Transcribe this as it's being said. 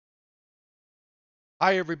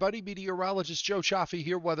Hi, everybody. Meteorologist Joe Cioffi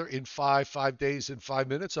here. Weather in 5 days in 5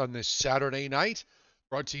 minutes on this Saturday night.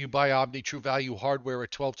 Brought to you by Omni True Value Hardware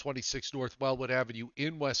at 1226 North Wellwood Avenue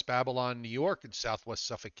in West Babylon, New York, and Southwest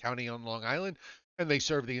Suffolk County on Long Island. And they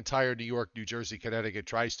serve the entire New York, New Jersey, Connecticut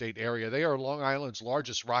tri state area. They are Long Island's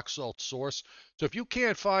largest rock salt source. So if you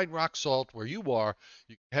can't find rock salt where you are,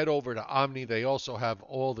 you can head over to Omni. They also have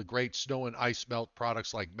all the great snow and ice melt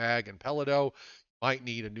products like Mag and Pelido. Might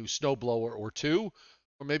need a new snowblower or two,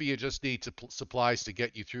 or maybe you just need supplies to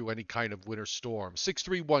get you through any kind of winter storm.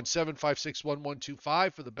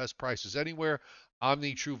 631-756-1125 for the best prices anywhere.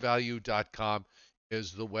 OmniTrueValue.com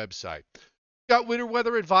is the website. Got winter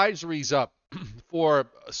weather advisories up for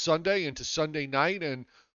Sunday into Sunday night, and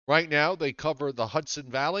right now they cover the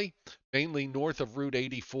Hudson Valley, mainly north of Route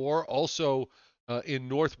 84, also in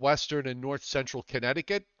northwestern and north central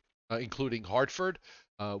Connecticut, including Hartford.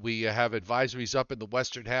 We have advisories up in the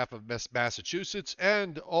western half of Massachusetts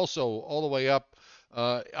and also all the way up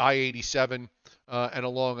I-87 and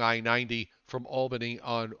along I-90 from Albany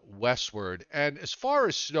on westward. And as far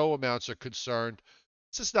as snow amounts are concerned,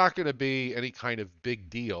 this is not going to be any kind of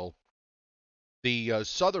big deal. The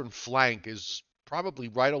southern flank is probably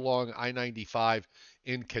right along I-95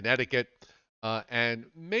 in Connecticut, and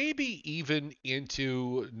maybe even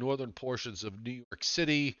into northern portions of New York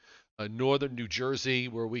City, northern New Jersey,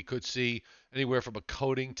 where we could see anywhere from a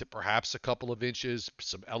coating to perhaps a couple of inches.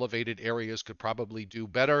 Some elevated areas could probably do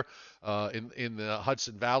better in the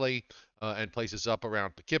Hudson Valley and places up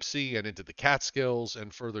around Poughkeepsie and into the Catskills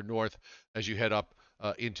and further north as you head up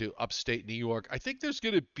into upstate New York. I think there's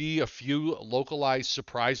going to be a few localized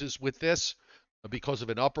surprises with this because of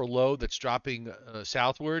an upper low that's dropping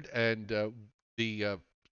southward, and the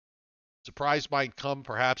surprise might come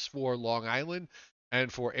perhaps for Long Island and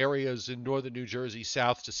for areas in northern New Jersey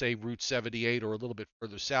south to say Route 78 or a little bit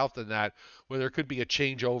further south than that, where there could be a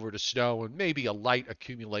changeover to snow and maybe a light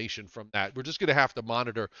accumulation from that. We're just going to have to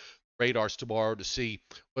monitor radars tomorrow to see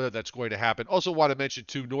whether that's going to happen. Also want to mention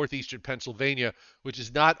too, northeastern Pennsylvania, which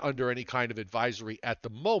is not under any kind of advisory at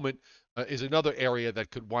the moment, is another area that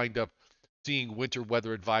could wind up seeing winter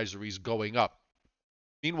weather advisories going up.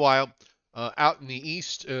 Meanwhile, out in the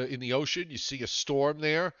east, in the ocean, you see a storm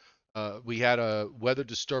there. We had a weather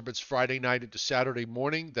disturbance Friday night into Saturday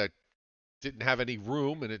morning that didn't have any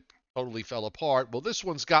room and it totally fell apart. Well, this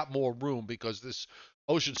one's got more room because this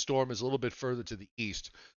ocean storm is a little bit further to the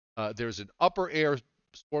east. There's an upper air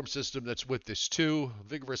storm system that's with this too,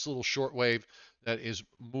 vigorous little shortwave that is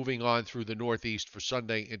moving on through the northeast for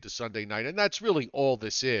Sunday into Sunday night, and that's really all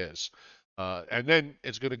this is. And then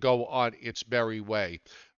it's going to go on its merry way.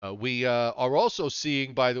 We are also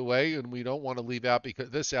seeing, by the way, and we don't want to leave out because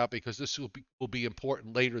this will be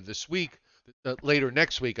important later this week, later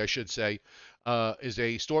next week, I should say, is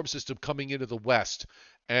a storm system coming into the west,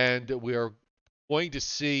 and we are going to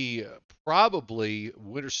see probably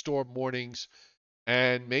winter storm warnings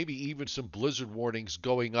and maybe even some blizzard warnings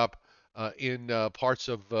going up in parts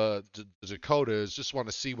of the Dakotas. Just want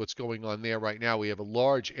to see what's going on there right now. We have a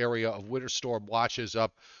large area of winter storm watches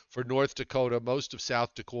up for North Dakota, most of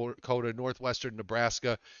South Dakota, northwestern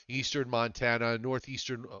Nebraska, eastern Montana,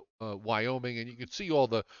 northeastern Wyoming, and you can see all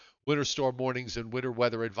the winter storm warnings and winter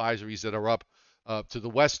weather advisories that are up to the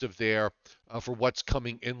west of there for what's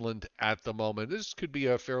coming inland at the moment. This could be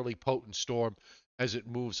a fairly potent storm as it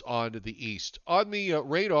moves on to the east. On the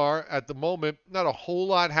radar at the moment, not a whole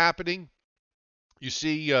lot happening. You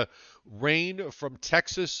see rain from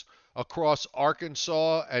Texas across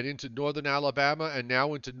Arkansas and into northern Alabama and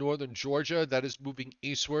now into northern Georgia. That is moving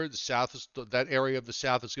eastward. That area of the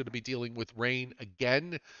south is going to be dealing with rain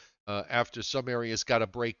again after some areas got a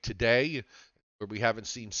break today, where we haven't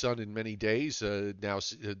seen sun in many days. Now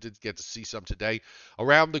did get to see some today.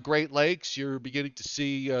 Around the Great Lakes, you're beginning to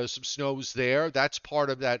see some snows there. That's part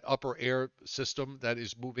of that upper air system that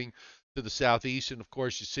is moving to the southeast. And of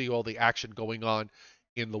course, you see all the action going on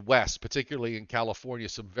in the west, particularly in California.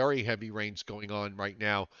 Some very heavy rains going on right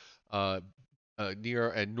now near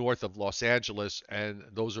and north of Los Angeles. And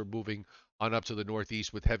those are moving on up to the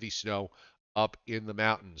northeast with heavy snow up in the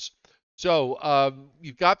mountains. So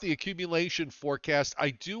you've got the accumulation forecast. I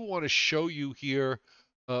do want to show you here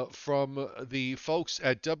from the folks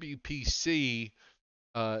at WPC.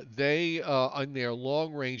 They on their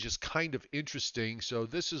long range is kind of interesting. So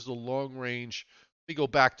this is the long range. Let me go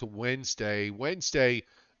back to Wednesday. Wednesday,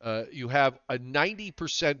 you have a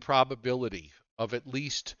 90% probability of at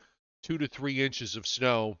least 2 to 3 inches of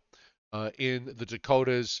snow in the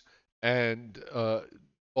Dakotas and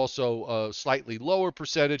Also a slightly lower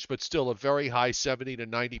percentage, but still a very high 70 to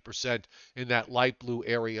 90% in that light blue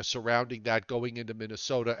area surrounding that, going into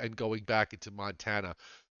Minnesota and going back into Montana.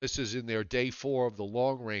 This is in their day 4 of the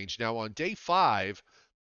long range. Now on day 5,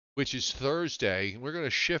 which is Thursday, we're going to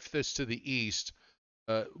shift this to the east.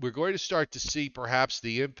 We're going to start to see perhaps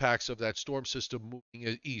the impacts of that storm system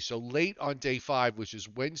moving east. So late on day 5, which is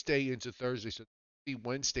Wednesday into Thursday, so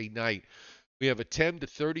Wednesday night, we have a 10 to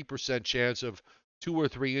 30% chance of 2 or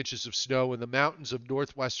 3 inches of snow in the mountains of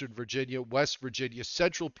northwestern Virginia, West Virginia,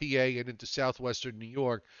 central PA, and into southwestern New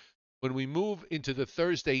York. When we move into the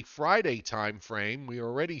Thursday, Friday time frame, we are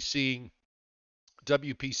already seeing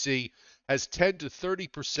WPC has 10 to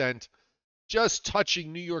 30% just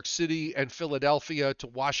touching New York City and Philadelphia to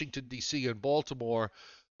Washington, D.C. and Baltimore.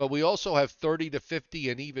 But we also have 30 to 50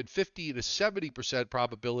 and even 50 to 70%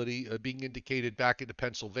 probability being indicated back into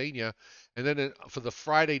Pennsylvania. And then for the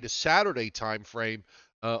Friday to Saturday time frame,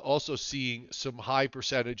 also seeing some high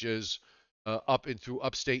percentages up and through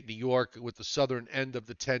upstate New York with the southern end of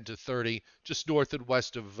the 10 to 30, just north and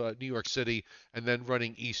west of New York City, and then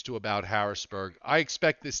running east to about Harrisburg. I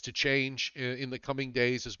expect this to change in the coming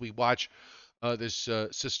days as we watch this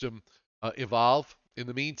system evolve. In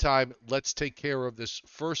the meantime, let's take care of this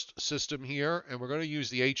first system here, and we're going to use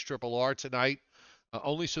the HRRR tonight,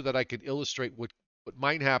 only so that I can illustrate what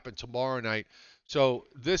might happen tomorrow night. So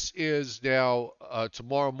this is now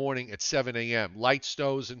tomorrow morning at 7 a.m. Light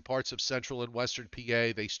snows in parts of central and western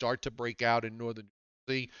PA. They start to break out in northern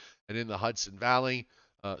New Jersey and in the Hudson Valley.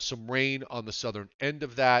 Some rain on the southern end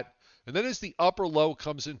of that. And then as the upper low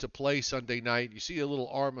comes into play Sunday night, you see a little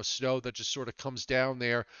arm of snow that just sort of comes down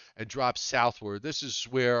there and drops southward. This is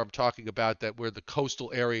where I'm talking about that where the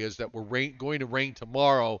coastal areas that were going to rain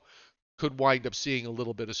tomorrow could wind up seeing a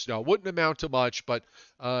little bit of snow. Wouldn't amount to much, but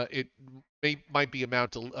it might be enough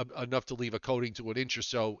to leave a coating to an inch or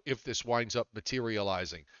so if this winds up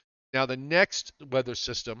materializing. Now the next weather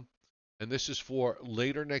system, and this is for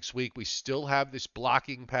later next week, we still have this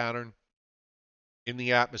blocking pattern in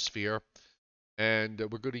the atmosphere, and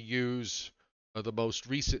we're going to use the most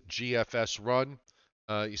recent GFS run.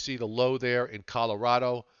 You see the low there in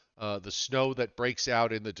Colorado, the snow that breaks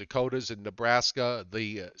out in the Dakotas and Nebraska,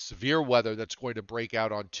 the severe weather that's going to break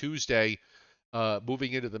out on Tuesday,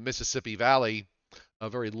 moving into the Mississippi Valley, a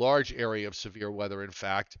very large area of severe weather, in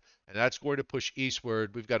fact, and that's going to push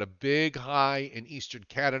eastward. We've got a big high in eastern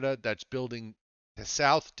Canada that's building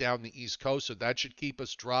south down the east coast, so that should keep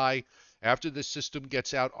us dry. After this system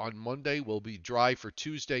gets out on Monday, we'll be dry for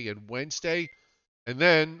Tuesday and Wednesday. And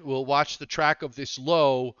then we'll watch the track of this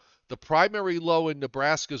low. The primary low in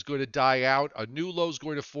Nebraska is going to die out. A new low is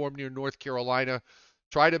going to form near North Carolina,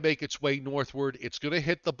 try to make its way northward. It's going to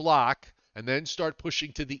hit the block and then start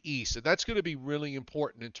pushing to the east. And that's going to be really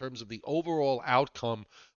important in terms of the overall outcome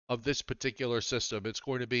of this particular system. It's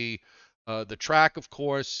going to be the track, of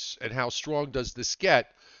course, and how strong does this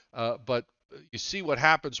get. But you see what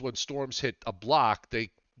happens when storms hit a block. They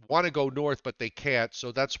want to go north, but they can't.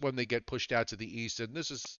 So that's when they get pushed out to the east. And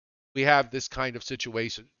we have this kind of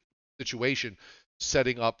situation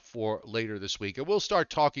setting up for later this week. And we'll start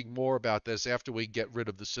talking more about this after we get rid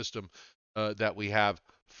of the system that we have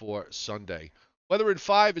for Sunday. Weather in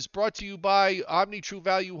 5 is brought to you by Omni True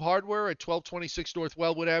Value Hardware at 1226 North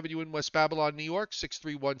Wellwood Avenue in West Babylon, New York.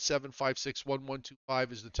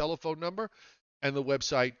 631-756-1125 is the telephone number, and the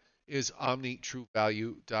website is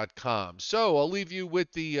omnitruevalue.com. So I'll leave you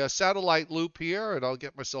with the satellite loop here, and I'll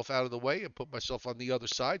get myself out of the way and put myself on the other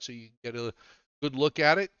side so you can get a good look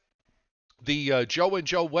at it. The Joe and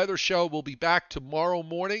Joe Weather Show will be back tomorrow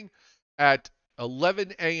morning at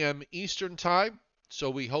 11 a.m. Eastern Time, so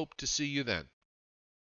we hope to see you then.